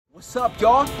What's up,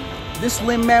 y'all? This is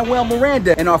Lin Manuel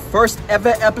Miranda in our first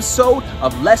ever episode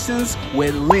of Lessons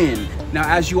with Lin. Now,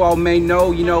 as you all may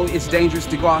know, it's dangerous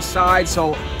to go outside,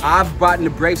 so I've brought in the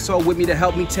brave soul with me to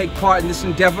help me take part in this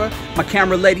endeavor. My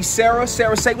camera lady, Sarah.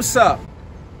 Sarah, say what's up.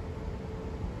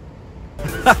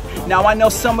 Now, I know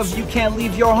some of you can't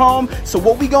leave your home, so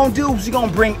what we gonna do is we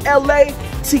gonna bring LA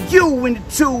to you in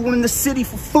the city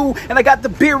for food, and I got the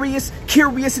beeriest,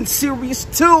 curious, and serious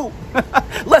too.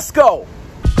 Let's go.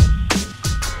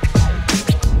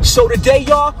 So today,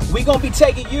 y'all, we gonna be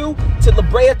taking you to the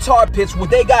Brea Tar Pits, where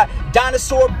they got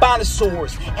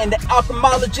dinosaurs and the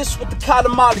alchemologists with the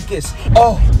cosmologists.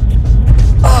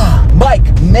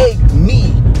 Mike made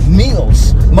me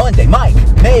meals Monday. Mike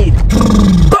made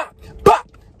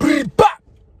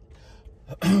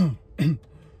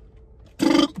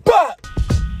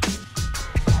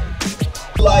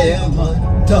I am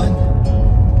undone,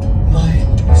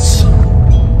 my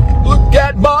son. Look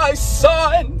at my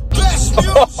son.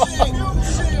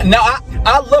 Now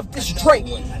I love this Drake.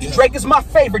 Drake is my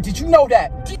favorite. Did you know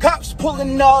that? Cops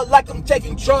pulling like I'm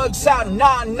taking drugs out.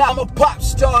 Nah, I'm a pop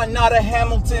star, not a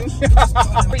Hamilton.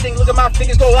 Everything. Look at my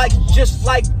fingers go like just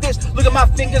like this. Look at my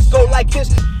fingers go like this.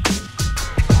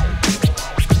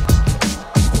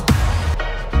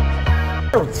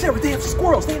 Sarah, they have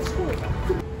squirrels.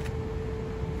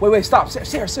 Wait, stop.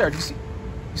 Sarah, do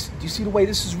you see the way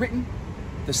this is written?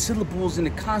 The syllables and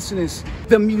the consonants.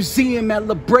 The museum at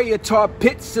La Brea Tar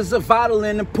Pits is a vital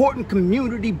and important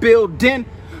community building.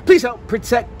 Please help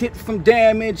protect it from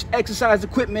damage. Exercise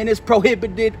equipment is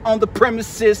prohibited on the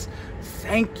premises.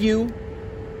 Thank you.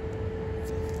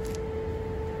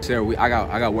 Sarah, I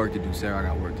got work to do, Sarah. I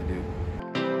got work to do.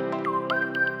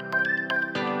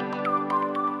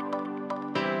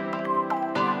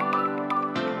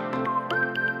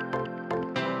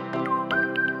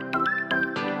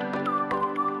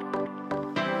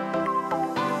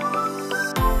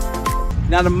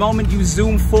 Now the moment you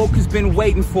Zoom folk has been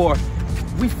waiting for.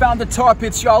 We found the tar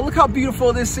pits, y'all. Look how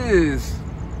beautiful this is.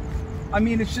 I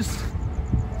mean, it's just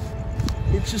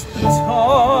the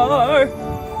tar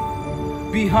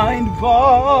behind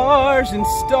bars and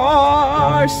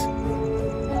stars.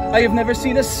 I have never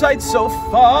seen a sight so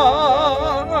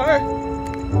far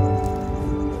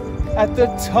at the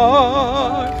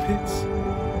tar pits.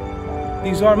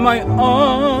 These are my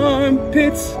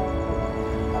armpits.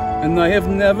 And I have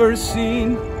never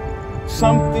seen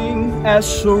something as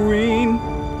serene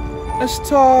as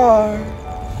tar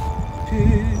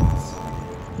pits.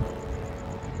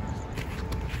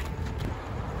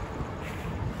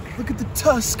 Look at the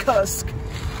tusk husk.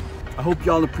 I hope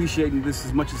y'all appreciating this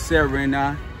as much as Sarah and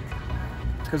I,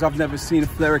 because I've never seen a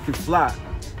flerican fly.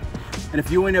 And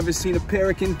if you ain't ever seen a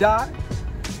pelican die,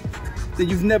 then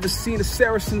you've never seen a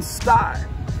Saracen style.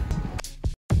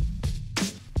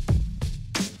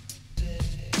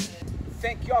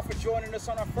 Thank y'all for joining us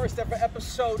on our first ever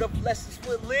episode of Lessons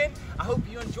with Lin. I hope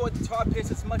you enjoyed the tar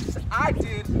pits as much as I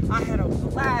did. I had a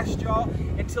blast, y'all.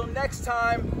 Until next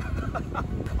time,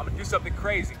 I'm gonna do something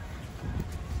crazy.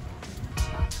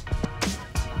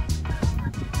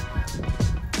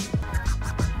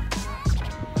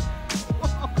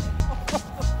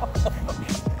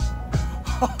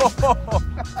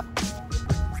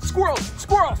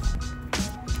 Squirrels!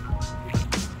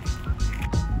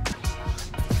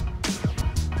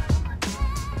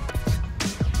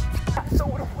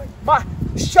 My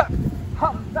shot,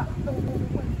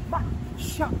 my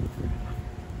shot.